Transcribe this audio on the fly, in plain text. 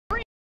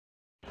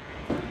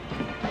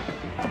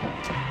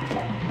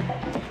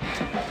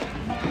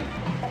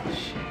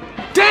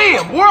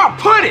Damn, where I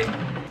put it?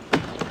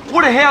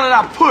 Where the hell did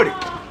I put it?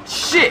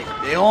 Shit.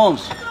 Hey,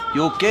 Holmes,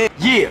 you okay?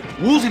 Yeah,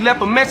 Woozy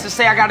left a message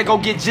say I gotta go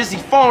get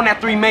Jizzy's phone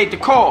after he made the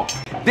call.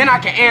 Then I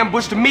can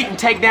ambush the meet and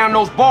take down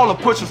those baller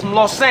pushers from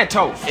Los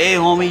Santos. Hey,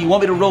 homie, you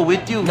want me to roll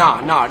with you?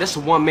 Nah, this a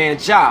one-man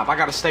job. I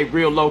gotta stay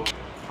real low-key.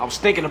 I was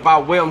thinking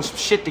about welding some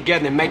shit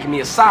together and making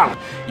me a silent.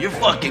 You're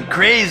fucking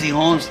crazy,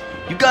 Holmes.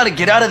 You gotta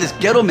get out of this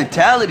ghetto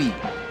mentality.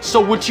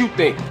 So what you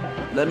think?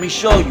 Let me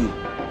show you.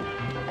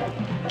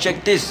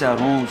 Check this out,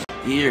 Holmes.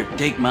 Here,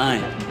 take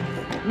mine.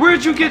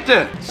 Where'd you get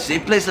that?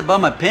 Same place I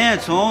bought my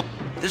pants, Holmes.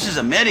 This is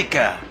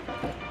America.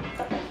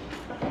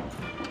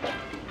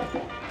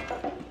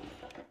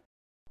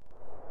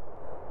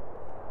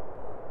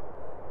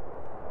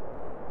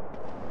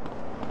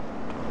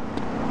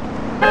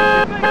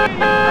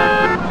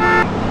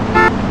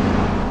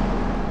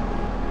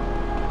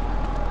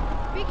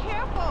 Be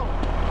careful.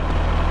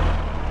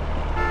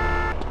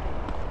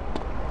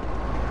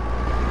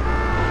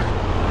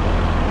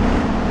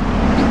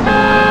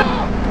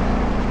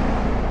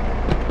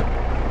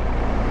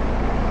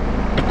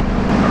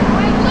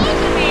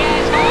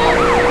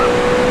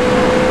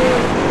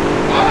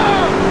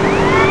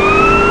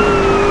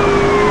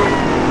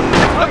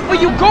 Where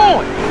you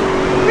going?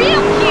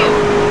 Real cute.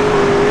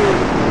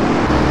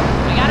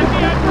 We got him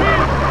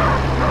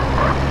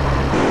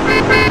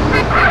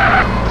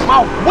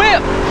My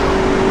whip!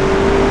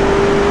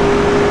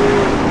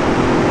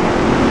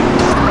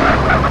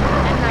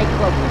 That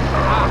nightclub was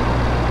hot.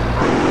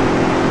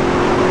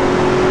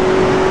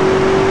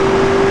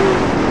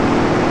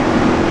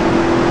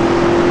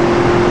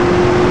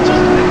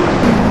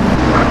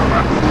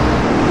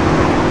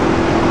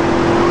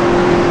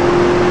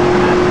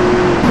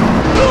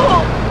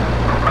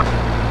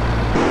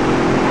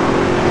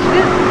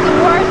 This is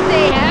the worst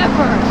day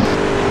ever.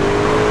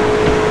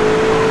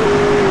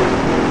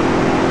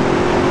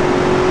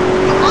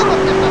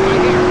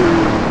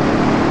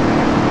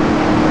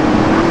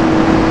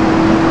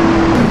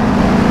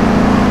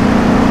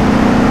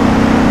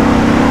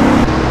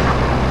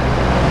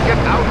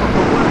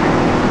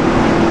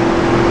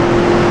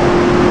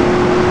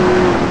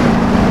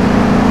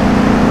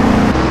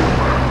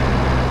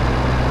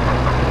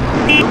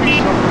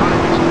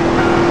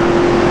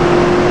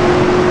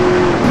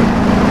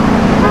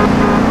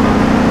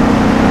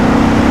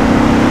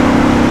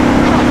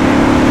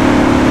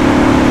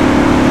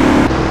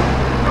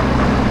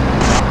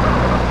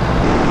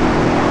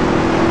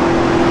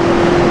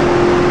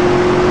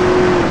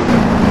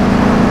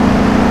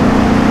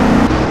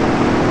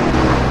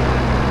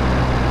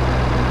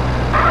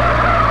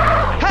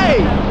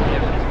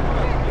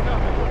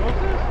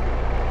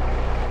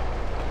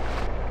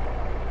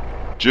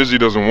 Jizzy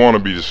doesn't want to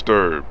be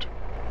disturbed.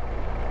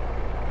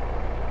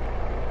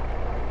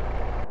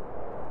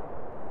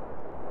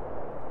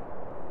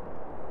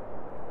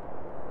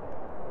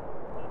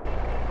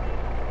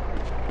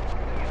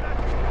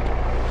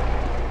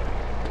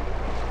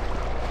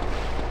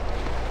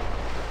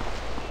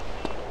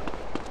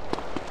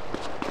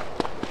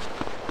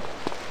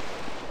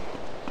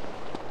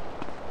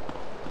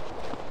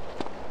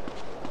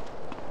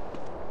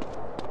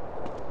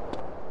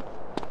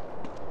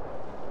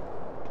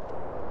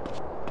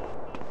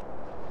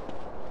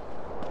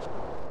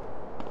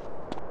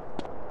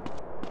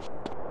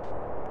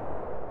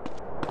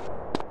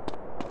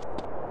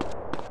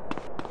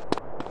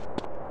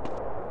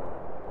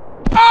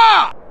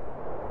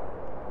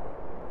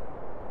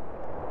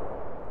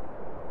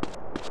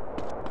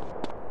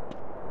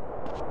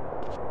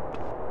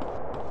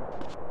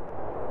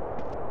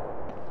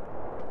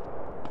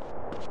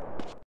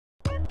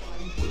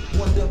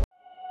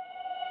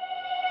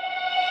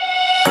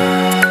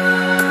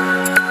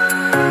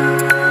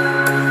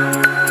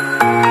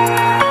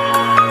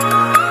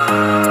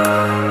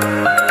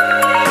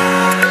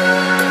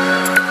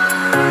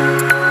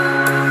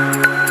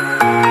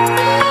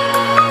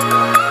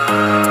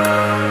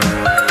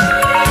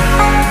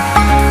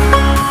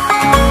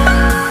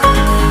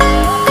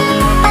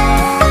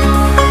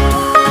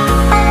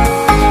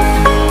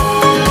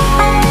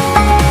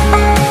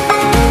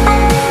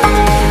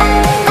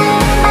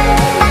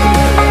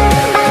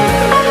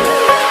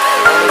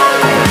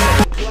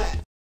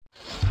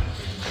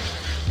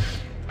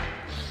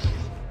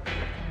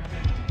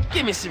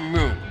 Give me some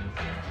room.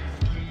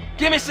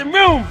 Give me some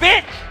room,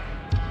 bitch!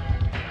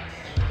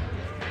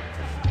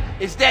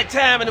 It's that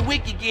time of the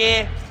week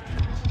again.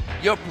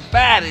 Your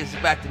provider is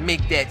about to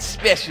make that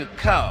special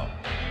call.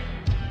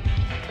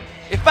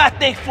 If I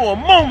think for a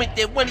moment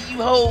that one of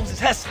you hoes is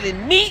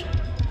hustling me,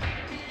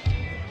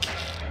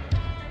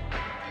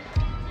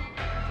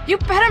 You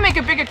better make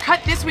a bigger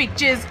cut this week,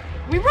 Jizz.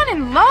 We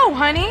running low,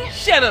 honey.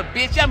 shut up,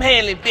 bitch. I'm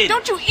handling business.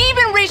 Don't you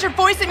even raise your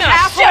voice at me, Nah,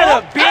 asshole. shut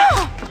up, bitch.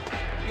 Ugh.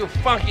 You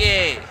funky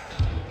ass.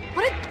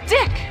 What a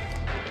dick.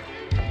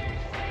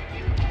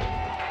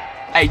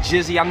 Hey,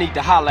 Jizzy, I need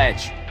to holler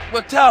at you.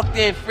 Well, talk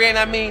then, friend.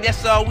 I mean,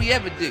 that's all we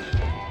ever do.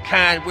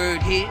 Kind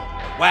word here,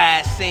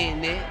 wise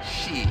saying there.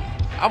 Shit,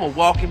 I'm a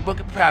walking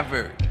book of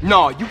proverbs.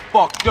 No, you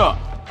fucked up.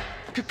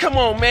 Come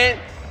on, man.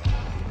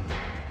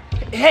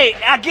 Hey,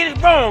 I get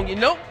it wrong, you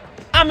know?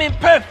 I'm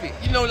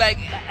imperfect, you know, like,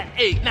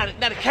 hey, not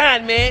a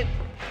kind man,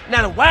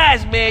 not a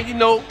wise man, you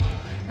know,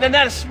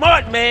 not a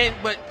smart man,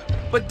 but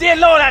dear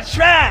Lord, I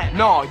tried.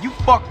 No, you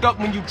fucked up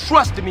when you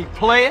trusted me,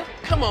 player.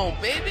 Come on,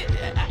 baby.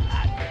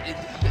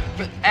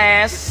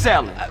 Ass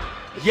selling,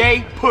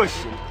 yay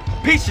pushing,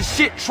 piece of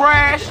shit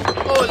trash.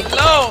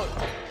 Oh,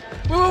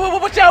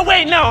 Lord. What y'all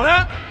waiting on,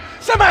 huh?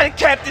 Somebody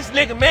cap this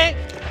nigga, man.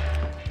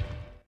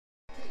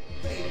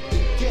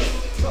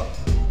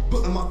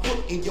 Putting my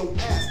foot in your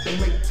ass to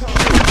make time.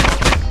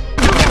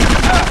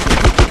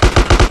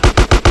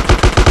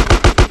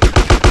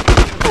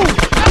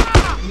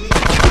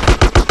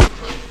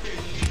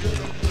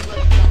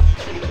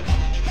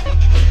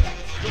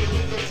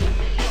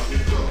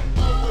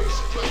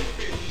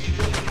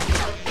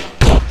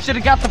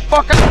 Should've got the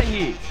fuck out of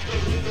here.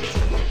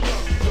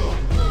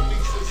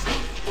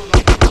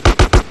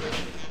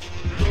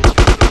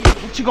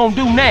 What you gonna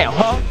do now,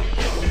 huh?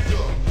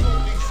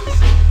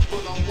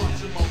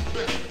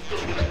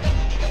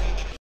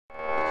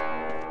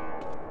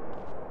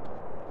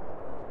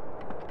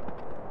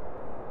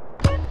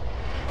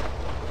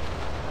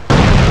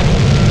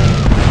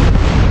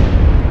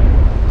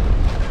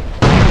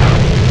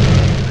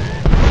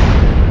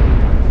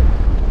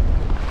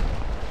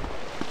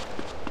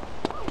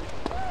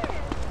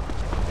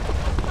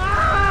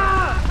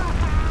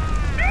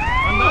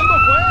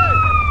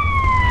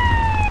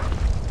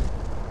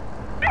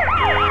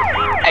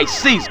 Hey,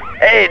 Caesar.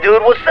 Hey,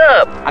 dude, what's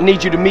up? I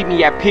need you to meet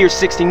me at Pier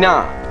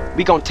 69.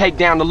 We gonna take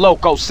down the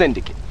Loco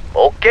Syndicate.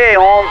 Okay,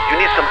 Holmes, you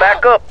need some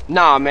backup?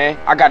 Nah, man,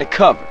 I got it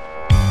covered.